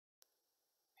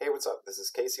Hey, what's up? This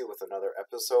is Casey with another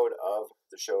episode of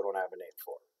the show Don't Have a Name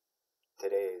For.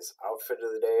 Today's outfit of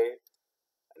the day,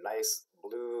 a nice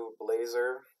blue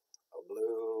blazer, a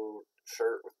blue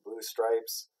shirt with blue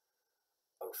stripes,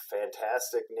 a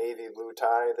fantastic navy blue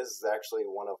tie. This is actually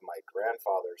one of my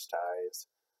grandfather's ties.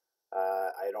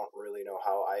 I don't really know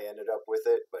how I ended up with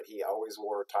it, but he always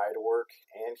wore a tie to work,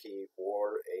 and he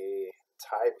wore a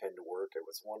tie pin to work. It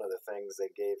was one of the things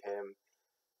they gave him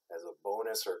as a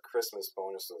bonus or Christmas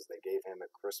bonus, was they gave him a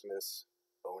Christmas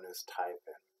bonus tie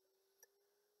pin.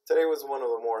 Today was one of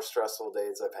the more stressful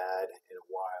days I've had in a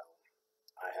while.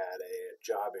 I had a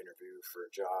job interview for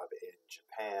a job in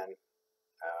Japan,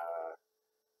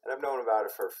 and I've known about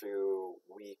it for a few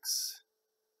weeks.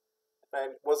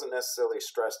 I wasn't necessarily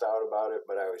stressed out about it,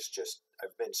 but I've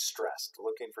been stressed.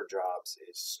 Looking for jobs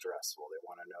is stressful. They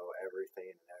want to know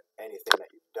everything and anything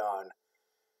that you've done.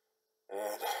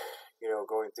 And,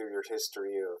 going through your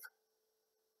history of,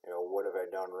 what have I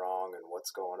done wrong and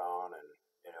what's going on and,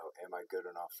 am I good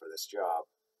enough for this job?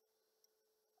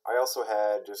 I also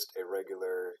had just a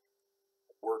regular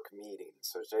work meeting.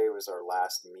 So today was our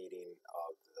last meeting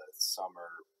of the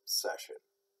summer session.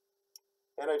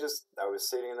 And I was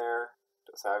sitting there,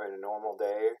 just having a normal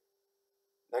day.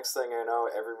 Next thing I know,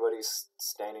 everybody's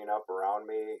standing up around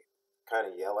me, kind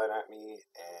of yelling at me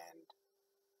and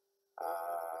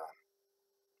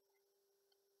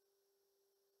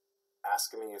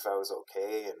asking me if I was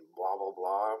okay and blah, blah,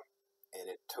 blah.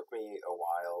 And it took me a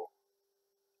while.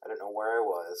 I didn't know where I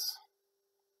was.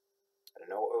 I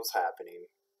didn't know what was happening.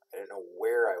 I didn't know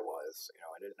where I was.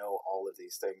 I didn't know all of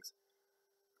these things.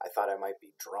 I thought I might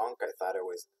be drunk. I thought I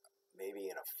was maybe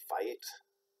in a fight.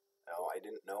 I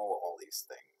didn't know all these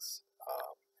things.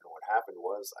 And what happened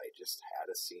was I just had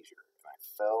a seizure. And I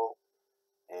fell,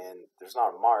 and there's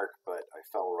not a mark, but I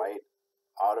fell right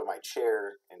out of my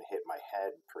chair and hit my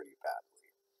head pretty badly.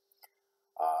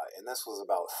 And this was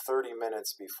about 30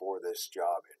 minutes before this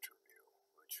job interview,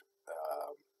 which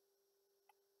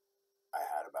I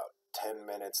had about 10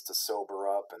 minutes to sober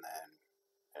up, and then,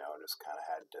 just kind of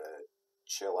had to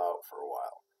chill out for a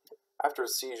while. After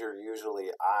a seizure, usually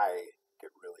I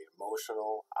get really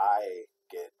emotional. I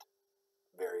get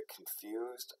very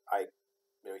confused.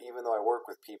 Even though I work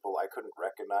with people, I couldn't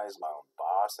recognize my own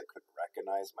boss. I couldn't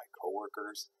recognize my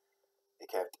coworkers. They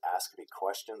kept asking me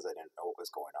questions. I didn't know what was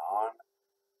going on.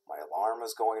 My alarm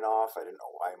was going off. I didn't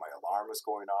know why my alarm was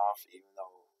going off, even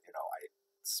though, I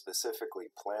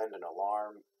specifically planned an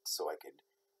alarm so I could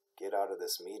get out of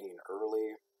this meeting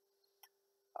early.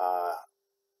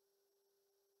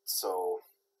 So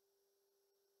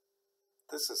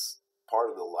this is part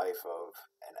of the life of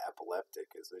an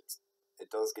epileptic, is it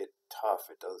does get tough.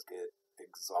 It does get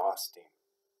exhausting.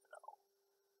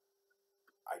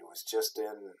 I was just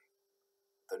in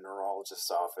the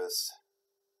neurologist's office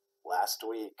last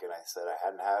week, and I said I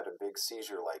hadn't had a big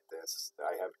seizure like this.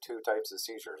 I have two types of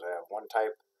seizures. I have one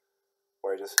type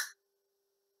where it's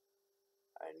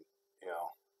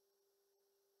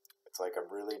like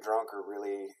I'm really drunk or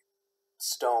really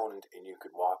stoned, and you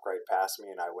could walk right past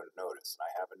me and I wouldn't notice. And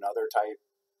I have another type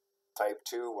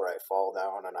 2, where I fall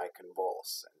down and I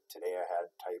convulse. And today I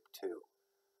had type 2.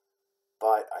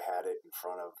 But I had it in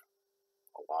front of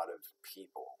a lot of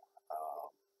people.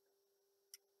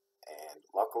 And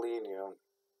luckily,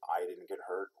 I didn't get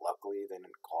hurt. Luckily, they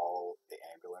didn't call the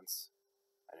ambulance.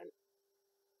 I didn't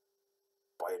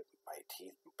bite my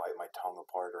teeth, bite my tongue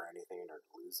apart or anything, or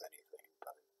lose anything.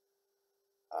 But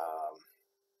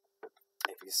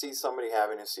if you see somebody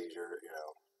having a seizure,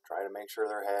 try to make sure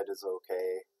their head is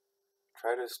okay.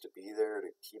 Try just to be there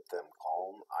to keep them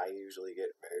calm. I usually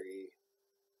get very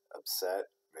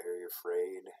upset, very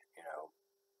afraid.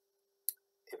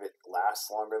 If it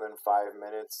lasts longer than 5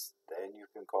 minutes, then you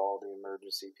can call the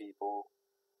emergency people.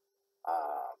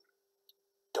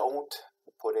 Don't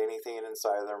put anything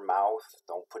inside of their mouth.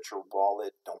 Don't put your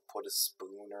wallet. Don't put a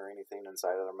spoon or anything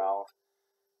inside of their mouth.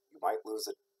 You might lose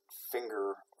a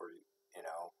finger, or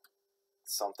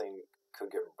something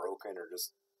could get broken, or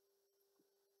just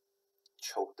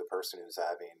choke the person who's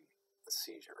having a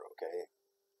seizure. Okay,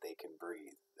 they can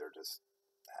breathe. They're just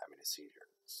having a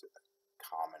seizure. It's a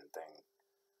common thing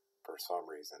for some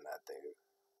reason that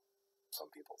some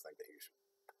people think that you should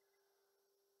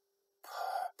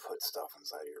put stuff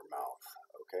inside of your mouth.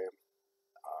 Okay.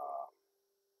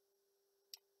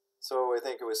 So I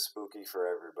think it was spooky for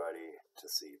everybody to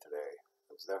see today.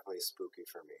 It was definitely spooky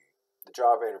for me. The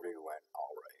job interview went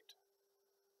all right.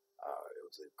 It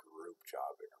was a group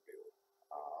job interview.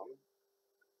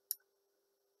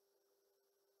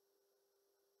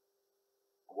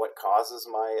 What causes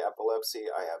my epilepsy?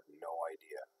 I have no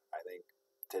idea. I think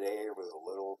today was a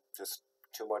little just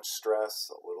too much stress,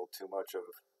 a little too much of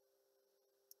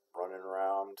running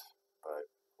around, but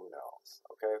who knows,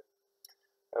 okay?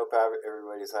 I hope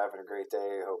everybody's having a great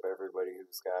day. I hope everybody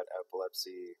who's got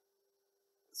epilepsy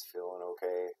is feeling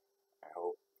okay. I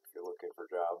hope if you're looking for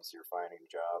jobs, you're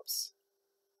finding jobs.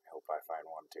 I hope I find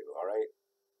one too, alright?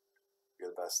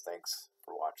 You're the best. Thanks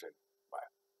for watching.